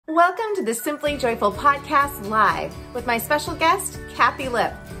Welcome to the Simply Joyful Podcast Live with my special guest, Kathy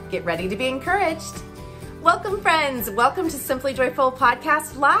Lipp. Get ready to be encouraged. Welcome, friends. Welcome to Simply Joyful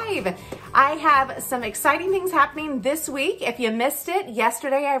Podcast Live. I have some exciting things happening this week. If you missed it,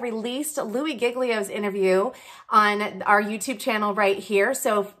 yesterday I released Louie Giglio's interview on our YouTube channel right here.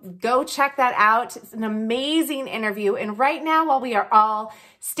 So go check that out. It's an amazing interview. And right now, while we are all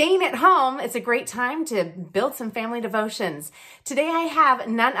staying at home, it's a great time to build some family devotions. Today I have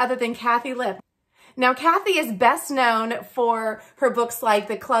none other than Kathy Lipp. Now, Kathy is best known for her books like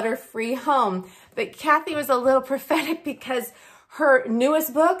The Clutter-Free Home, but Kathy was a little prophetic because her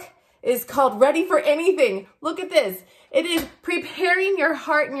newest book is called Ready for Anything. Look at this. It is preparing your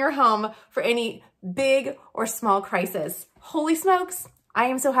heart and your home for any big or small crisis. Holy smokes, I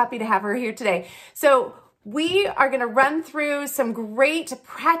am so happy to have her here today. So we are going to run through some great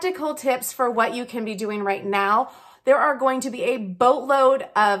practical tips for what you can be doing right now. There are going to be a boatload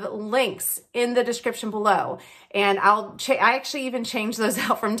of links in the description below. And I actually even change those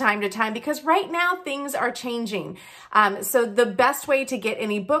out from time to time because right now things are changing. So the best way to get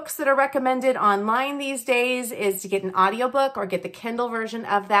any books that are recommended online these days is to get an audiobook or get the Kindle version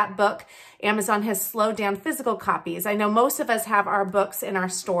of that book. Amazon has slowed down physical copies. I know most of us have our books in our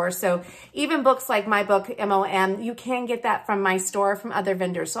store. So even books like my book, M.O.M, you can get that from my store, from other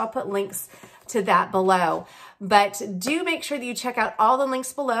vendors. So I'll put links to that below. But do make sure that you check out all the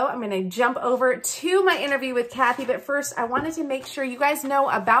links below. I'm going to jump over to my interview with Kathy. But first, I wanted to make sure you guys know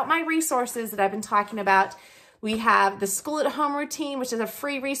about my resources that I've been talking about. We have the School at Home routine, which is a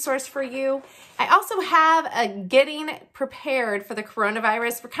free resource for you. I also have a getting prepared for the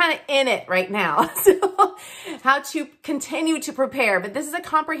coronavirus. We're kind of in it right now. So how to continue to prepare. But this is a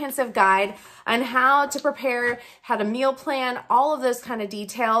comprehensive guide on how to prepare, how to meal plan, all of those kind of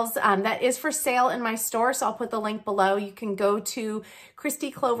details. That is for sale in my store. So I'll put the link below. You can go to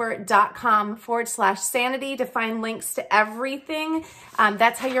kristiclover.com/sanity to find links to everything.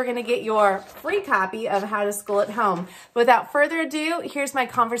 That's how you're going to get your free copy of How to School at Home. Without further ado, here's my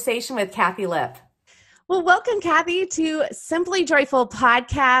conversation with Kathy Lipp. Well, welcome, Kathy, to Simply Joyful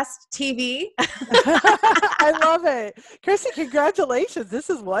Podcast TV. I love it. Kristi, congratulations. This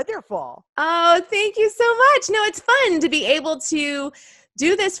is wonderful. Oh, thank you so much. No, it's fun to be able to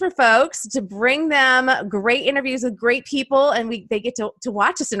do this for folks, to bring them great interviews with great people, and they get to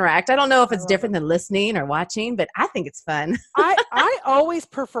watch us interact. I don't know if it's different than listening or watching, but I think it's fun. I always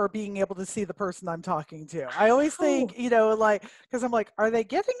prefer being able to see the person I'm talking to. I always think, because I'm like, are they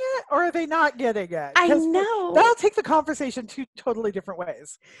getting it or are they not getting it? I know. That'll take the conversation two totally different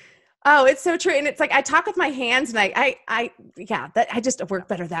ways. Oh, it's so true. And it's like, I talk with my hands and I just work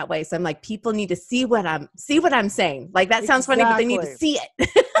better that way. So I'm like, people need to see what I'm saying. Like that sounds funny, but they need to see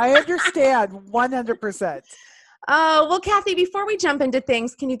it. I understand 100%. Oh, well, Kathy, before we jump into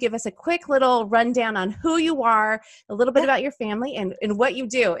things, can you give us a quick little rundown on who you are, a little bit about your family and what you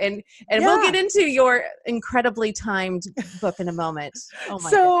do? And we'll get into your incredibly timed book in a moment. Oh my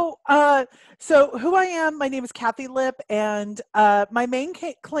goodness. So who I am, my name is Kathy Lipp, and my main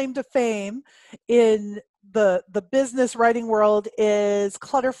claim to fame in the business writing world is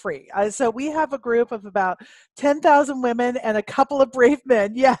clutter-free. So we have a group of about 10,000 women and a couple of brave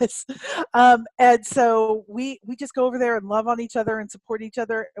men. Yes. And so we just go over there and love on each other and support each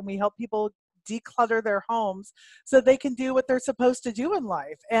other. And we help people declutter their homes so they can do what they're supposed to do in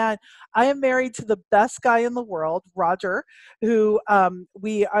life. And I am married to the best guy in the world, Roger, who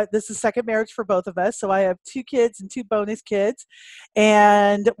this is second marriage for both of us. So I have 2 kids and 2 bonus kids.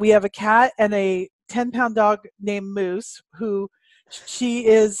 And we have a cat and a 10-pound dog named Moose, who she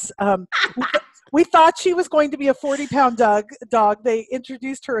is, we thought she was going to be a 40-pound dog. They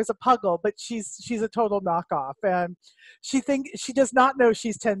introduced her as a puggle, but she's a total knockoff. And she does not know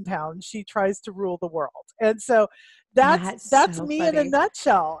she's 10 pounds. She tries to rule the world. And so that's so me funny. In a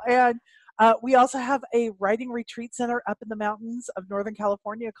nutshell. And we also have a writing retreat center up in the mountains of Northern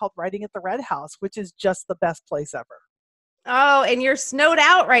California called Writing at the Red House, which is just the best place ever. Oh, and you're snowed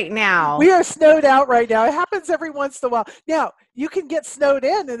out right now. We are snowed out right now. It happens every once in a while. Now, you can get snowed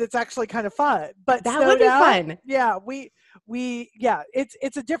in and it's actually kind of fun. But that would be fun. Yeah,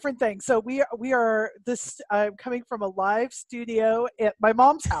 it's a different thing. So we are coming from a live studio at my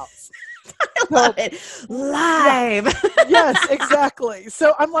mom's house. I love it. Live. Yeah. Yes, exactly.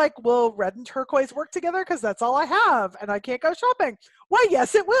 So I'm like, will red and turquoise work together? Because that's all I have and I can't go shopping. Why,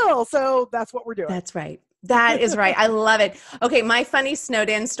 yes, it will. So that's what we're doing. That's right. That is right. I love it. Okay. My funny snowed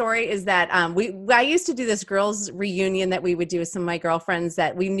in story is that I used to do this girls reunion that we would do with some of my girlfriends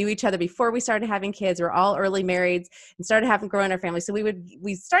that we knew each other before we started having kids. We're all early marrieds and started growing our family. So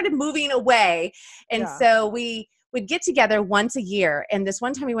we started moving away. And so we would get together once a year. And this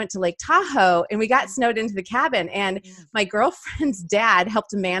one time we went to Lake Tahoe and we got snowed into the cabin. And my girlfriend's dad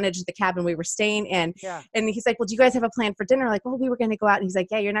helped manage the cabin we were staying in. Yeah. And he's like, well, do you guys have a plan for dinner? Like, well, we were going to go out. And he's like,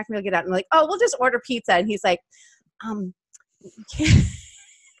 yeah, you're not going to get out. And I'm like, oh, we'll just order pizza. And he's like,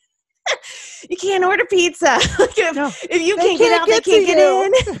 you can't order pizza. If you can't get out, they can't get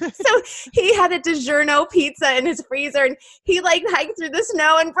in. So he had a DiGiorno pizza in his freezer, and he like hiked through the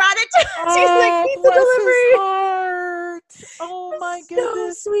snow and brought it to us. He's like, pizza delivery. His heart. Oh my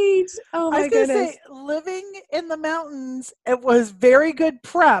goodness. So sweet. Oh my goodness. Say, living in the mountains, it was very good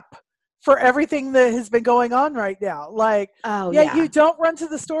prep for everything that has been going on right now. Like, you don't run to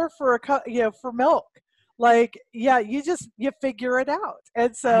the store for for milk. Like, you figure it out.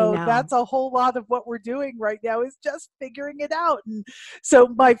 And so that's a whole lot of what we're doing right now is just figuring it out. And so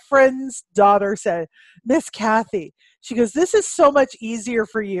my friend's daughter said, Miss Kathy, she goes, this is so much easier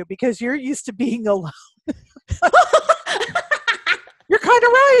for you because you're used to being alone. You're kind of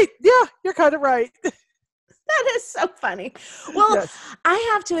right. Yeah, you're kind of right. That is so funny. Well,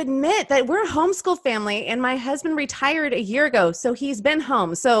 I have to admit that we're a homeschool family and my husband retired a year ago. So he's been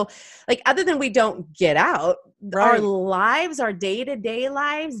home. So like, other than we don't get out, our lives, our day-to-day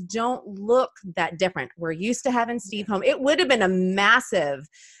lives don't look that different. We're used to having Steve home. It would have been a massive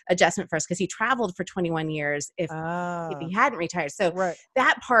adjustment for us because he traveled for 21 years if he hadn't retired. So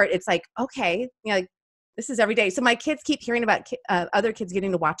that part, it's like, okay, like, this is every day. So my kids keep hearing about other kids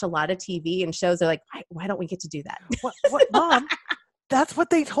getting to watch a lot of TV and shows. They're like, why don't we get to do that? What Mom? That's what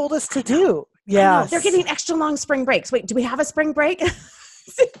they told us to do. Yeah. They're getting extra long spring breaks. Wait, do we have a spring break?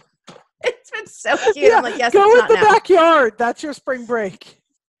 It's been so cute. Yeah, I'm like, yes, go it's in not the now. backyard. That's your spring break.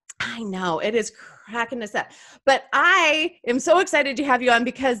 I know. It is cracking us up. But I am so excited to have you on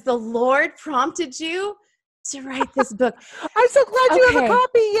because the Lord prompted you to write this book. I'm so glad you have a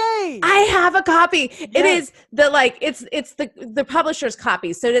copy. Yay. I have a copy. Yes. It is it's the publisher's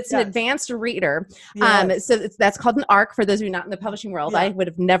copy. So it's an advanced reader. Yes. So that's called an ARC for those of you not in the publishing world. I would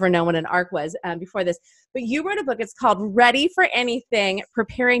have never known what an ARC was before this. But you wrote a book. It's called Ready for Anything,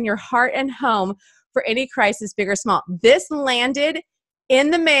 Preparing Your Heart and Home for Any Crisis, Big or Small. This landed in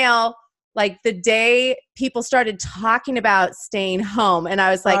the mail like the day people started talking about staying home. And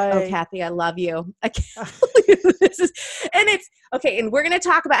I was like, oh, Kathy, I love you. I can't believe this is, and it's okay. And we're going to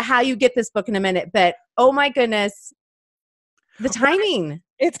talk about how you get this book in a minute, but oh my goodness, the timing.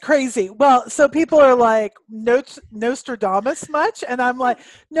 It's crazy. Well, so people are like, Nostradamus much? And I'm like,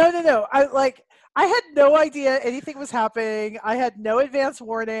 no. I had no idea anything was happening. I had no advance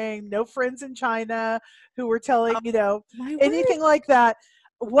warning, no friends in China who were telling, anything like that.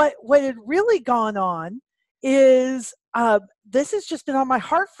 What had really gone on is this has just been on my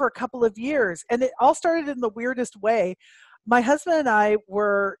heart for a couple of years. And it all started in the weirdest way. My husband and I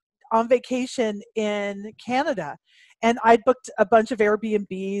were on vacation in Canada, and I'd booked a bunch of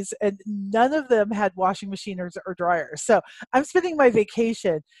Airbnbs, and none of them had washing machine or dryers. So I'm spending my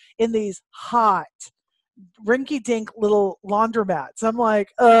vacation in these hot, rinky-dink little laundromats. I'm like,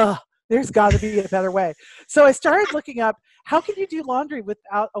 ugh. There's got to be a better way. So I started looking up, how can you do laundry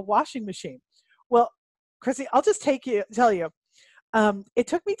without a washing machine? Well, Kristi, I'll just tell you, it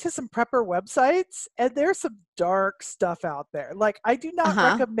took me to some prepper websites, and there's some dark stuff out there. Like, I do not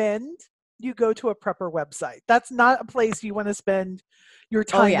recommend you go to a prepper website. That's not a place you want to spend your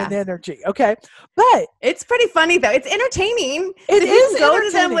time and energy. Okay. But it's pretty funny though. It's entertaining. It is go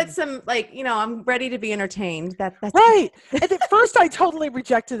to them with some, like, I'm ready to be entertained. That's right. And at first I totally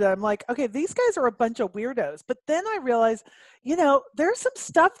rejected it. I'm like, okay, these guys are a bunch of weirdos. But then I realized, there's some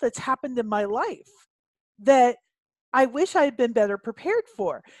stuff that's happened in my life that I wish I had been better prepared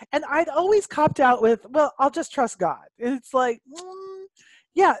for. And I'd always copped out with, well, I'll just trust God. And it's like,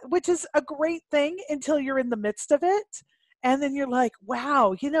 which is a great thing until you're in the midst of it. And then you're like,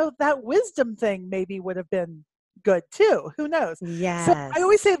 wow, that wisdom thing maybe would have been good too. Who knows? Yes. So I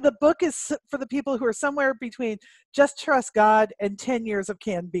always say the book is for the people who are somewhere between just trust God and 10 years of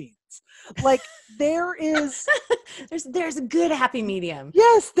canned beans. Like there is, there's a good happy medium.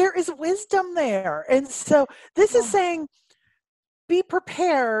 Yes, there is wisdom there. And so this is saying, be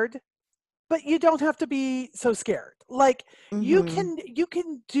prepared, but you don't have to be so scared. Like you can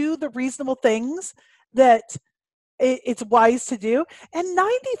do the reasonable things that it's wise to do. And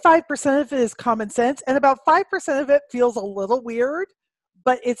 95% of it is common sense. And about 5% of it feels a little weird,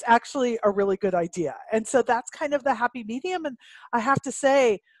 but it's actually a really good idea. And so that's kind of the happy medium. And I have to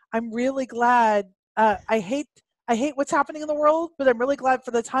say, I'm really glad. I hate what's happening in the world, but I'm really glad for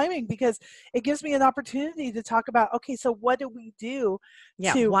the timing because it gives me an opportunity to talk about, okay, so what do we do?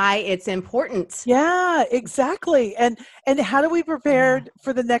 Why it's important. Yeah, exactly. And how do we prepare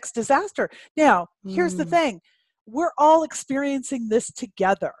for the next disaster? Now, here's the thing. we're all experiencing this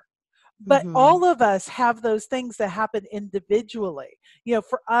together. But Mm-hmm. all of us have those things that happen individually.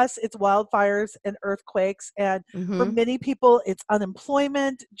 For us, it's wildfires and earthquakes. And for Mm-hmm. many people, it's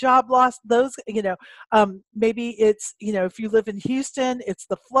unemployment, job loss, those, maybe it's, if you live in Houston, it's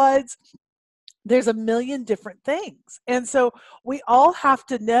the floods. There's a million different things. And so we all have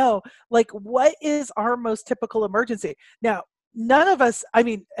to know, like, what is our most typical emergency? Now, none of us,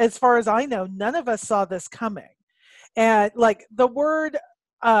 as far as I know, none of us saw this coming. And like the word,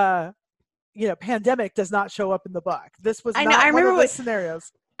 pandemic does not show up in the book. This was I know. I not one remember of the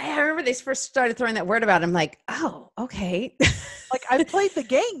scenarios. I remember they first started throwing that word about. I'm like, oh, okay. Like, I've played the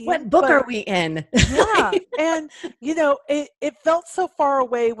game, What book but are we in? yeah. And, it felt so far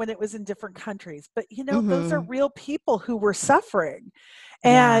away when it was in different countries, but, those are Mm-hmm. real people who were suffering.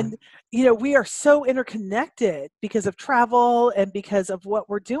 Yeah. And, we are so interconnected because of travel and because of what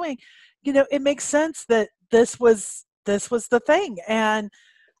we're doing. It makes sense that this was the thing. And,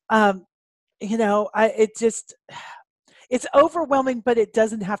 it's overwhelming, but it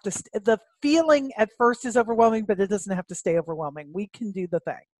doesn't have to, the feeling at first is overwhelming, but it doesn't have to stay overwhelming. We can do the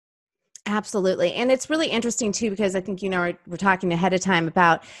thing. Absolutely. And it's really interesting too, because I think, we're talking ahead of time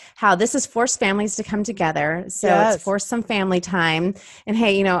about how this has forced families to come together. So it's Yes. forced some family time. And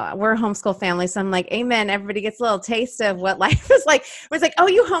hey, we're a homeschool family. So I'm like, amen. Everybody gets a little taste of what life is like. It's like, oh,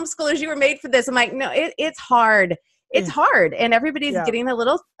 you homeschoolers, you were made for this. I'm like, no, it's hard. It's Yeah. hard. And everybody's Yeah. getting a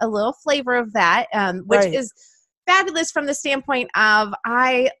little flavor of that, which Right. is fabulous from the standpoint of,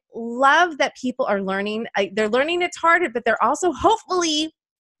 I love that people are learning. They're learning it's hard, but they're also hopefully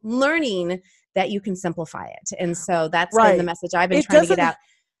learning that you can simplify it. And so that's been the Right. message I've been It trying to get doesn't out.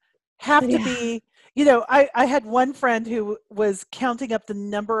 have But to yeah. be, I had one friend who was counting up the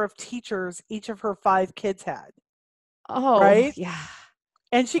number of teachers each of her 5 kids had. Oh, Right. yeah.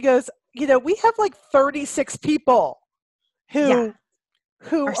 And she goes, we have like 36 people Yeah.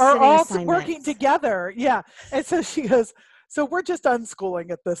 who Our are sitting all working assignments. together. Yeah. And so she goes, so we're just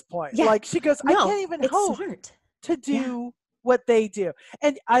unschooling at this point. Yeah. Like, she goes, I No, can't even it's hope smart. to Yeah. do what they do.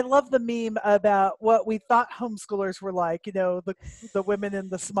 And I love the meme about what we thought homeschoolers were like, the women in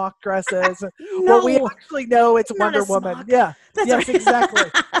the smock dresses. What we No, actually know, it's not a Wonder Woman. smock. Yeah. That's Yes, exactly.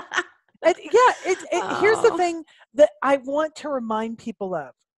 right. And yeah, here's the Oh, thing that I want to remind people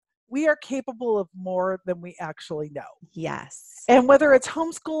of. We are capable of more than we actually know. yes. And whether it's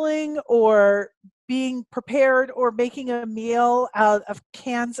homeschooling or being prepared or making a meal out of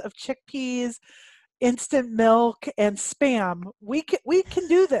cans of chickpeas, instant milk, and Spam, we can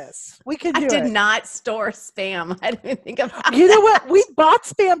do this. We can I do did it. not store Spam. I didn't even think about You know that. what? We bought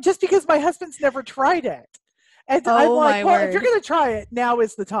Spam just because my husband's never tried it. And I'm Oh like, my well, if you're word. going to try it, now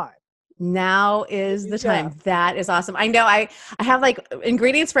is the time. Now is the Yeah. time. That is awesome. I know I have like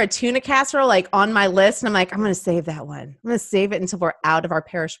ingredients for a tuna casserole like on my list. And I'm like, I'm going to save that one. I'm going to save it until we're out of our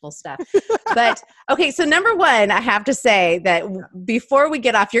perishable stuff. But okay, so number one, I have to say that before we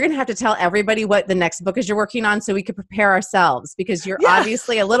get off, you're going to have to tell everybody what the next book is you're working on so we can prepare ourselves, because you're Yeah.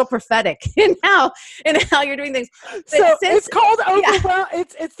 obviously a little prophetic in how you're doing things. But So since, it's called yeah.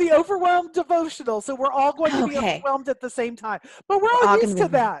 It's the Overwhelmed Devotional. So we're all going to be Okay, overwhelmed at the same time, but we're we're all all going used to to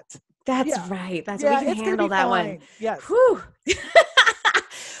be. that. That's Yeah. right. That's we Yeah. can It's going to handle be that one. fine. Yes. Whew.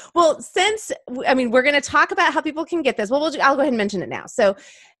 Well, since we're going to talk about how people can get this. Well, I'll go ahead and mention it now. So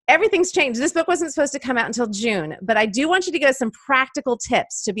everything's changed. This book wasn't supposed to come out until June, but I do want you to give us some practical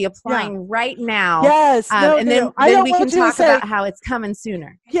tips to be Yeah. applying right now. Yes. No, And no. I then don't we can want you to talk say, about how it's coming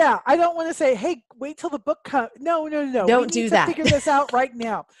sooner. yeah, I don't want to say, hey, wait till the book comes. No, no, no. We Don't need do to that. figure this out right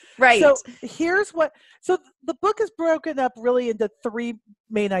now. Right. So so the book is broken up really into 3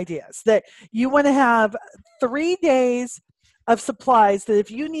 main ideas. That you want to have 3 days of supplies that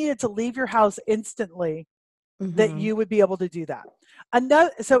if you needed to leave your house instantly, that Mm-hmm. you would be able to do that.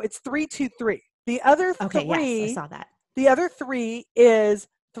 So it's 3-2-3. Okay. Yes, I saw that. The other 3 is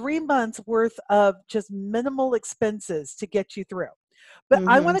 3 months worth of just minimal expenses to get you through. But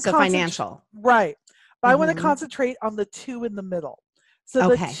I want Mm-hmm. to So concentrate, financial. right. But I want to Mm-hmm. concentrate on the 2 in the middle. So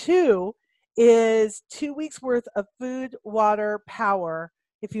the Okay. 2 is 2 weeks worth of food, water, power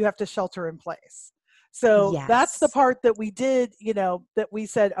if you have to shelter in place. So that's the Yes. part that we did, that we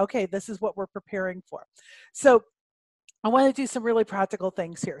said, okay, this is what we're preparing for. So I want to do some really practical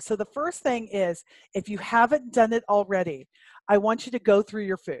things here. So the first thing is, if you haven't done it already, I want you to go through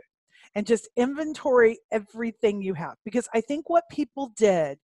your food and just inventory everything you have. Because I think what people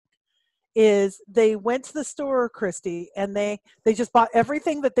did is they went to the store, Kristi, and they just bought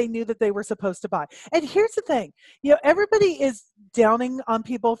everything that they knew that they were supposed to buy. And here's the thing, everybody is downing on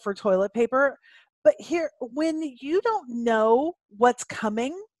people for toilet paper, but when you don't know what's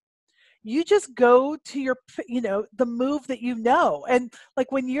coming, you just go to your, the move that you know. And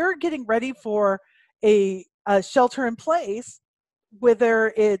like when you're getting ready for a shelter in place,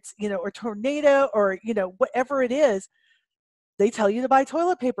 whether it's, a tornado or, whatever it is, they tell you to buy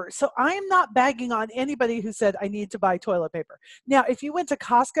toilet paper. So I am not bagging on anybody who said I need to buy toilet paper. Now, if you went to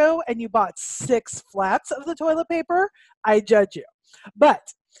Costco and you bought 6 flats of the toilet paper, I judge you. But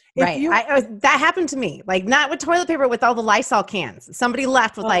if Right. you, that happened to me, like not with toilet paper, with all the Lysol cans. Somebody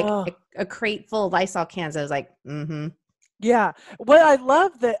left with like a crate full of Lysol cans. I was like, mm-hmm. Yeah. What I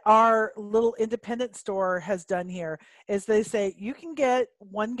love that our little independent store has done here is they say you can get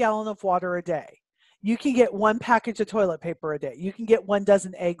 1 gallon of water a day. You can get 1 package of toilet paper a day. You can get 1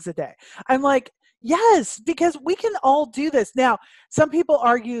 dozen eggs a day. I'm like, yes, because we can all do this. Now, some people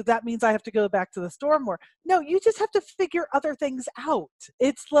argue that means I have to go back to the store more. No, you just have to figure other things out.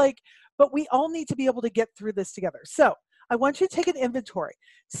 It's like, but we all need to be able to get through this together. So I want you to take an inventory,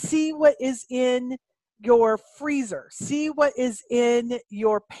 see what is in your freezer, see what is in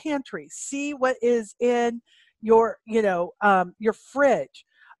your pantry, see what is in your, your fridge.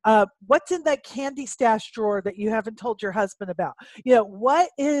 What's in that candy stash drawer that you haven't told your husband about? What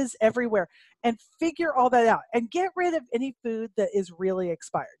is everywhere? And figure all that out and get rid of any food that is really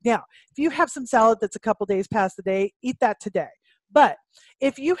expired. Now, if you have some salad that's a couple days past the day, eat that today. But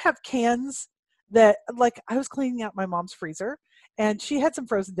if you have cans that, like I was cleaning out my mom's freezer and she had some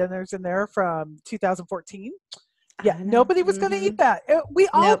frozen dinners in there from 2014. Yeah, nobody was going to eat that. We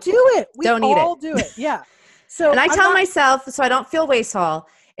all do it. We Don't eat all it. do it. Yeah. So and I tell myself, so I don't feel wasteful,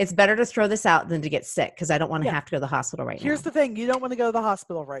 it's better to throw this out than to get sick because I don't want to have to go to the hospital right now. Here's the thing. You don't want to go to the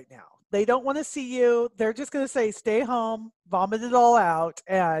hospital right now. They don't want to see you. They're just going to say, stay home, vomit it all out.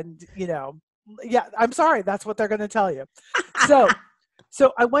 And, yeah, I'm sorry. That's what they're going to tell you.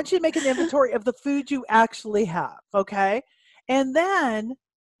 So I want you to make an inventory of the food you actually have. Okay. And then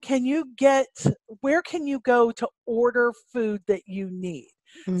where can you go to order food that you need?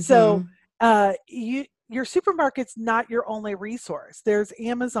 Mm-hmm. So your supermarket's not your only resource. There's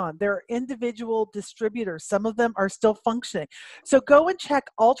Amazon. There are individual distributors. Some of them are still functioning. So go and check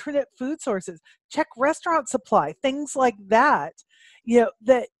alternate food sources. Check restaurant supply, things like that,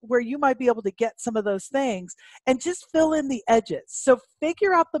 that where you might be able to get some of those things and just fill in the edges. So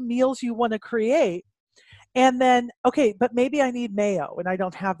figure out the meals you want to create. And then, okay, but maybe I need mayo and I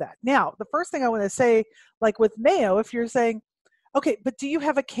don't have that. Now, the first thing I want to say, like with mayo, if you're saying, okay, but do you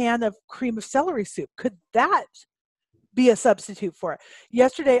have a can of cream of celery soup? Could that be a substitute for it?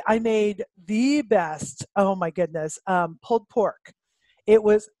 Yesterday, I made the best, oh my goodness, pulled pork. It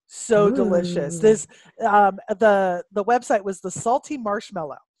was so delicious. This, the website was the Salty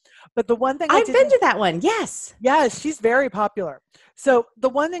Marshmallow. But the one thing I've been to that one. Yes. Yes, she's very popular. So the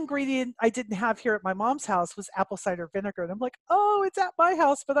one ingredient I didn't have here at my mom's house was apple cider vinegar. And I'm like, oh, it's at my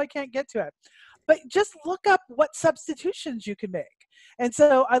house, but I can't get to it. But just look up what substitutions you can make. And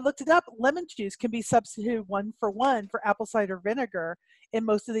so I looked it up. Lemon juice can be substituted 1-for-1 for apple cider vinegar in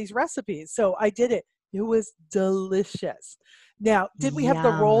most of these recipes. So I did it. It was delicious. Now, did we have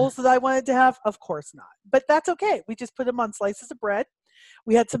the rolls that I wanted to have? Of course not. But that's okay. We just put them on slices of bread.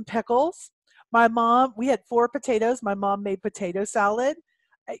 We had some pickles. We had 4 potatoes. My mom made potato salad.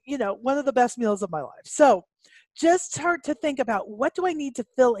 One of the best meals of my life. So just start to think about, what do I need to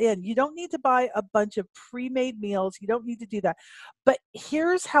fill in? You don't need to buy a bunch of pre-made meals. You don't need to do that. But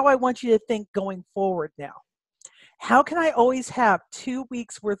here's how I want you to think going forward now. How can I always have 2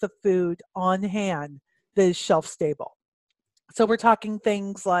 weeks worth of food on hand that is shelf stable? So we're talking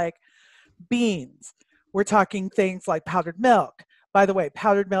things like beans. We're talking things like powdered milk. By the way,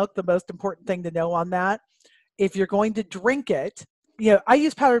 powdered milk, the most important thing to know on that, if you're going to drink it, I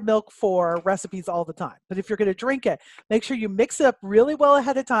use powdered milk for recipes all the time. But if you're going to drink it, make sure you mix it up really well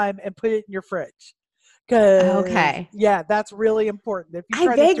ahead of time and put it in your fridge. Okay. Yeah, that's really important. If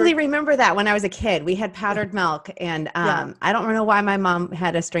you I vaguely remember that when I was a kid, we had powdered milk, and I don't know why my mom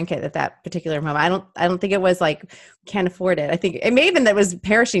had us drink it at that particular moment. I don't think it was like can't afford it. I think it may have been that it was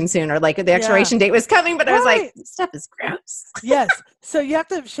perishing soon, or like the expiration date was coming. But I was like, this stuff is gross. Yes. So you have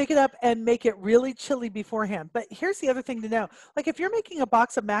to shake it up and make it really chilly beforehand. But here's the other thing to know: like if you're making a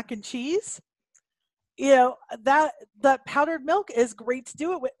box of mac and cheese, that powdered milk is great to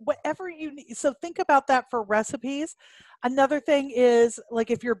do it with whatever you need. So think about that for recipes. Another thing is,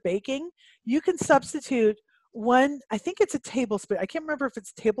 like if you're baking, you can substitute I think it's a tablespoon. I can't remember if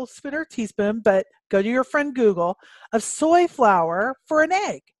it's a tablespoon or a teaspoon, but go to your friend Google, of soy flour for an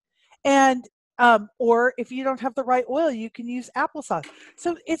egg. And or if you don't have the right oil, you can use applesauce.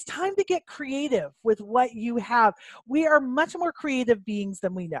 So it's time to get creative with what you have. We are much more creative beings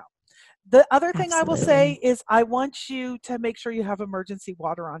than we know. The other thing I will say Absolutely. is I want you to make sure you have emergency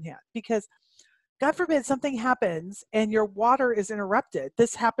water on hand, because God forbid something happens and your water is interrupted.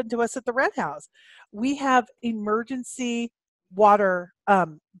 This happened to us at the Red House. We have emergency water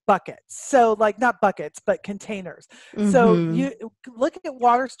buckets. So, like, not buckets, but containers. So Mm-hmm. you look at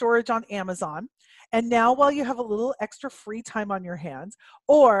water storage on Amazon, and now while you have a little extra free time on your hands,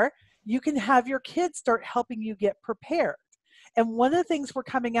 or you can have your kids start helping you get prepared. And one of the things we're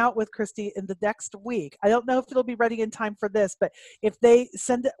coming out with, Kristi, in the next week, I don't know if it'll be ready in time for this, but if they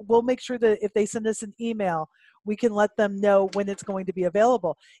send it, we'll make sure that if they send us an email, we can let them know when it's going to be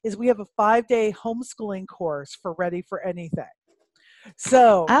available, is we have a 5-day homeschooling course for Ready for Anything.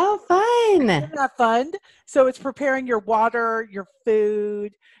 So Oh, fun. isn't that fun? So it's preparing your water, your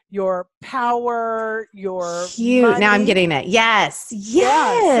food, your power, your Cute. Now I'm money. getting it. Yes.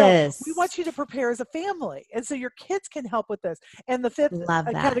 Yeah, so we Yes. want you to prepare as a family. And so your kids can help with this. And the fifth Love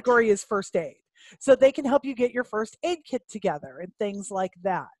that. category is first aid. So they can help you get your first aid kit together and things like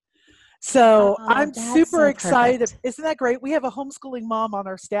that. So Oh, I'm that's super so excited. perfect. Isn't that great? We have a homeschooling mom on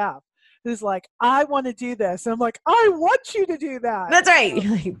our staff who's like, I want to do this. And I'm like, I want you to do that. That's right. So,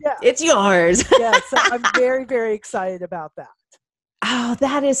 You're like, yeah, it's yours. yeah. So I'm very, very excited about that. Oh,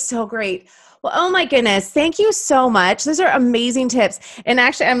 that is so great. Well, oh my goodness. Thank you so much. Those are amazing tips. And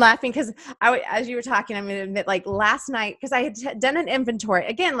actually, I'm laughing because as you were talking, I'm going to admit, like last night, because I had done an inventory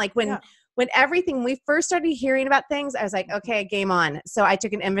again, like Yeah. when everything, we first started hearing about things, I was like, okay, game on. So I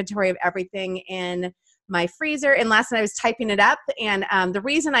took an inventory of everything in my freezer. And last night I was typing it up. And the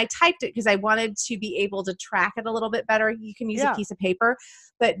reason I typed it, because I wanted to be able to track it a little bit better. You can use a Yeah. piece of paper.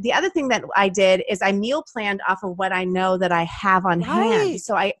 But the other thing that I did is I meal planned off of what I know that I have on hand. Right.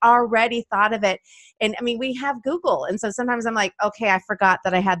 So I already thought of it. And I mean, we have Google. And so sometimes I'm like, okay, I forgot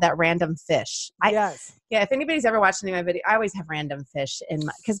that I had that random fish. Yes. Yeah, if anybody's ever watched any of my video, I always have random fish in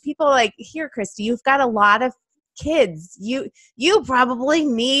my, because people are like, here, Kristi, you've got a lot of kids. You probably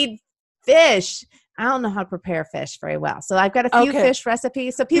need fish. I don't know how to prepare fish very well. So I've got a few Okay. fish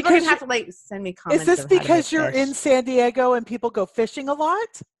recipes. So people are Because going to have to like send me is comments this of how to make because you're in fish. San Diego and people go fishing a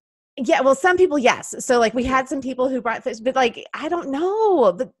lot? Yeah, well, some people, yes. So like we had some people who brought fish, but like, I don't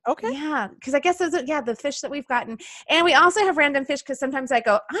know. But Okay. yeah, because I guess those are, yeah, the fish that we've gotten. And we also have random fish because sometimes I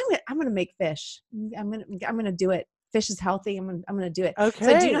go, I'm gonna make fish. I'm gonna do it. Fish is healthy. I'm gonna do it. So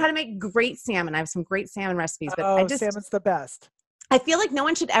I do know Okay. how to make great salmon. I have some great salmon recipes, but Oh, salmon's the best. I feel like no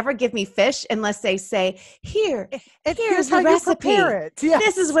one should ever give me fish unless they say, And here's here's how the you prepare recipe. it. Yes.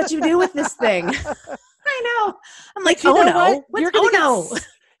 This is what you do with this thing. I know. I'm like, But you oh know what? no, what's oh no?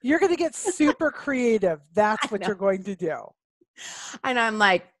 You're gonna get super creative. That's I what know. you're going to do. I know. I'm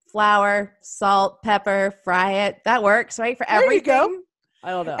like, flour, salt, pepper, fry it. That works, right? For There you everything. go. I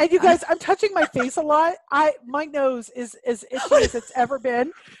don't know. And you guys, I'm touching my face a lot. My nose is as itchy as it's ever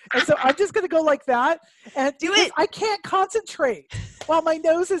been. And so I'm just gonna go like that. And Do because it. I can't concentrate while my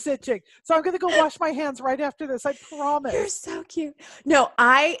nose is itching. So I'm gonna go wash my hands right after this. I promise. You're so cute. No,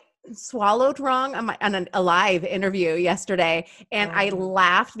 I swallowed wrong on a live interview yesterday. And I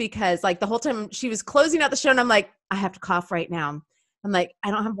laughed because like the whole time she was closing out the show and I'm like, I have to cough right now. I'm like, I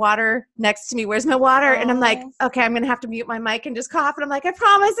don't have water next to me. Where's my water? And I'm like, okay, I'm going to have to mute my mic and just cough. And I'm like, I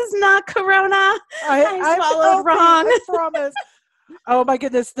promise it's not Corona. I swallowed wrong. I promise. Oh my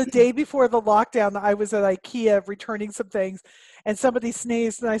goodness. The day before the lockdown, I was at IKEA returning some things and somebody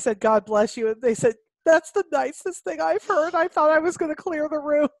sneezed and I said, God bless you. And they said, that's the nicest thing I've heard. I thought I was going to clear the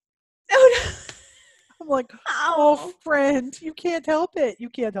room. Oh, no. I'm like, oh, friend, you can't help it. You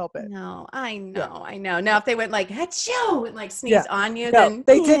can't help it. No, I know, Yeah. I know. Now, if they went like, achoo, and like sneezed on you, no, then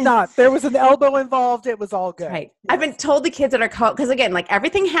they did not. There was an elbow involved. It was all good. That's right. Yes. I've been told the kids that are because again, like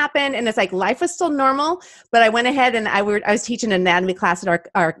everything happened and it's like life was still normal, but I went ahead and I was teaching an anatomy class at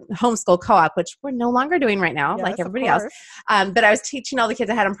our homeschool co-op, which we're no longer doing right now, Yes, like everybody else. But I was teaching all the kids,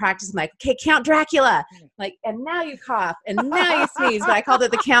 I had them practice. I'm like, okay, Count Dracula. Like, and now you cough and now you sneeze, but I called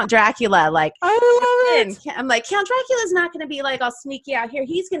it the Count Dracula. Like, I love it. I'm like, Count Dracula's not going to be like, I'll sneak you out here.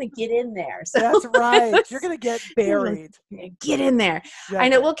 He's going to get in there. So that's right. You're going to get buried. Get in there. Exactly. I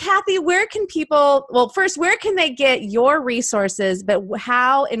know. Well, Kathy, where can people, first, where can they get your resources, but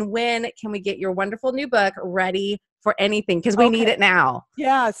how and when can we get your wonderful new book ready for anything? Because we need it now.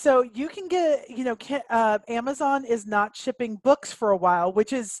 Yeah. So you can get, Amazon is not shipping books for a while,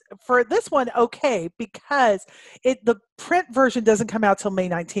 which is for this one, okay, because the print version doesn't come out till May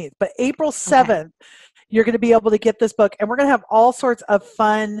 19th, but April 7th, you're going to be able to get this book and we're going to have all sorts of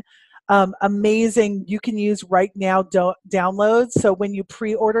fun, amazing, you can use right now downloads. So when you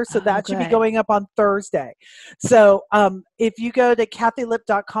pre-order, so that should be going up on Thursday. So if you go to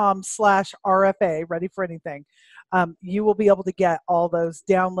kathylip.com/RFA, ready for anything, you will be able to get all those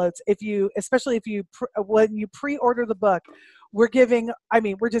downloads. Especially if you, when you pre-order the book, we're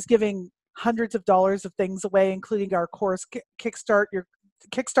just giving hundreds of dollars of things away, including our course, Kickstart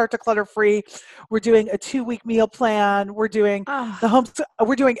to Clutter-Free. We're doing a 2-week meal plan. We're doing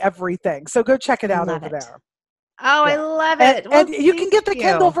we're doing everything. So go check it out over there. Oh, yeah. I love it. And you can get the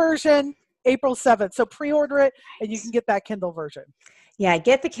Kindle version April 7th. So pre-order it and you can get that Kindle version. Yeah,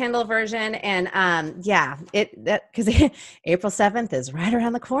 get the Kindle version, and because April 7th is right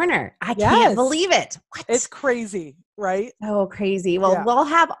around the corner. I can't believe it. What? It's crazy, right? Oh, crazy. Well, we'll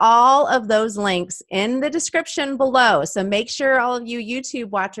have all of those links in the description below. So make sure all of you YouTube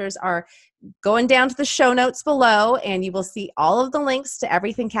watchers are going down to the show notes below, and you will see all of the links to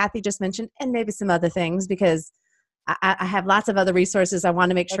everything Kathy just mentioned, and maybe some other things, because I have lots of other resources I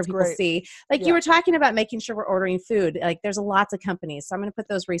want to make sure people see. Like you were talking about making sure we're ordering food. Like there's lots of companies. So I'm going to put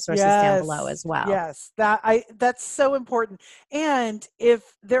those resources down below as well. Yes, that's so important. And if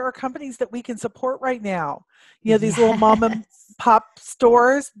there are companies that we can support right now, these little mom and pop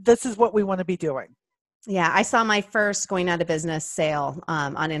stores, this is what we want to be doing. Yeah, I saw my first going out of business sale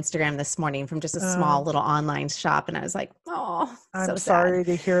on Instagram this morning from just a small little online shop. And I was like, oh, I'm sorry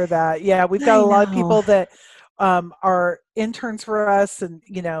to hear that. Yeah, we've got a lot of people that are interns for us, and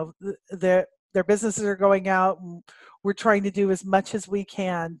their businesses are going out, and we're trying to do as much as we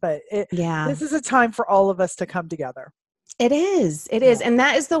can, but this is a time for all of us to come together. It is. And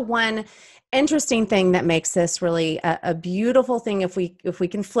that is the one interesting thing that makes this really a beautiful thing. If we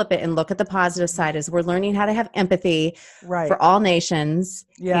can flip it and look at the positive side, is we're learning how to have empathy for all nations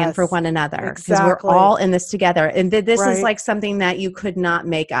and for one another, because we're all in this together. And this is like something that you could not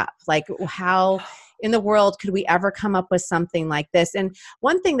make up. Like, how in the world could we ever come up with something like this? And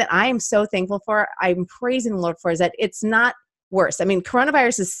one thing that I am so thankful for, I'm praising the Lord for, is that it's not worse. I mean,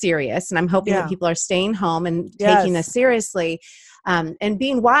 coronavirus is serious, and I'm hoping that people are staying home and taking this seriously. And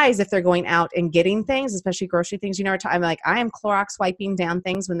being wise if they're going out and getting things, especially grocery things. I'm like, I am Clorox wiping down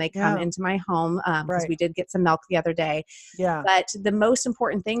things when they come into my home, because we did get some milk the other day. Yeah. But the most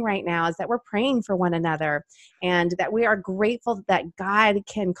important thing right now is that we're praying for one another, and that we are grateful that God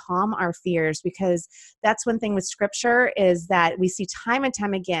can calm our fears, because that's one thing with Scripture, is that we see time and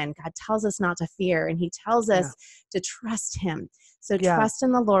time again, God tells us not to fear, and He tells us to trust Him. So trust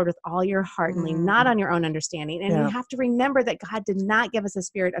in the Lord with all your heart, and lean not on your own understanding. And you have to remember that God did not give us a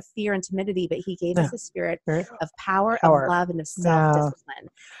spirit of fear and timidity, but He gave us a spirit of power, of love, and of self-discipline.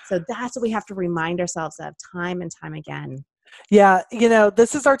 So that's what we have to remind ourselves of time and time again. Yeah,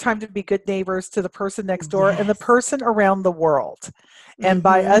 this is our time to be good neighbors to the person next door and the person around the world. And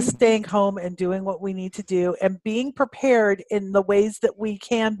by us staying home and doing what we need to do and being prepared in the ways that we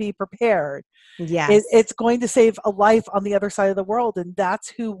can be prepared, it's going to save a life on the other side of the world. And that's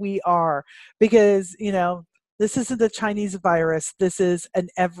who we are, because, this isn't a Chinese virus. This is an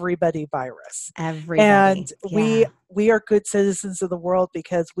everybody virus. Everybody. And we are good citizens of the world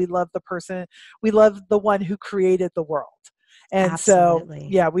because we love the person, we love the one who created the world. And so,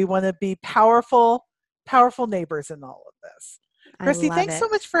 we want to be powerful neighbors in all of this. Kristi, thanks so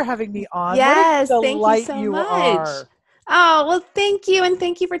much for having me on. Yes, thank you so much. Oh, well, thank you. And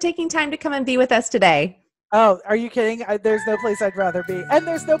thank you for taking time to come and be with us today. Oh, are you kidding? There's no place I'd rather be. And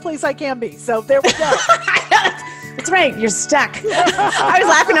there's no place I can be. So there we go. That's right. You're stuck. I was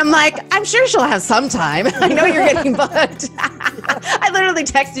laughing. I'm like, I'm sure she'll have some time. I know you're getting booked. I literally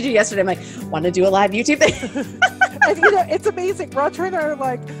texted you yesterday. I'm like, want to do a live YouTube thing? And it's amazing. Roger and I are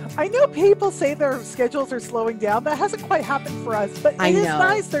like, I know people say their schedules are slowing down. That hasn't quite happened for us, but it is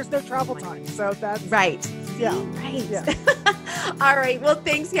nice. There's no travel time. So that's right. Right. Yeah. All right. Well,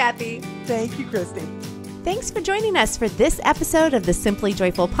 thanks, Kathy. Thank you, Kristi. Thanks for joining us for this episode of the Simply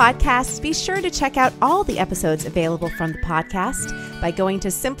Joyful podcast. Be sure to check out all the episodes available from the podcast by going to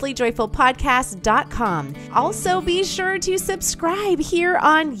simplyjoyfulpodcast.com. Also, be sure to subscribe here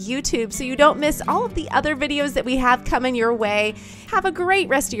on YouTube so you don't miss all of the other videos that we have coming your way. Have a great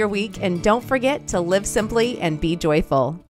rest of your week, and don't forget to live simply and be joyful.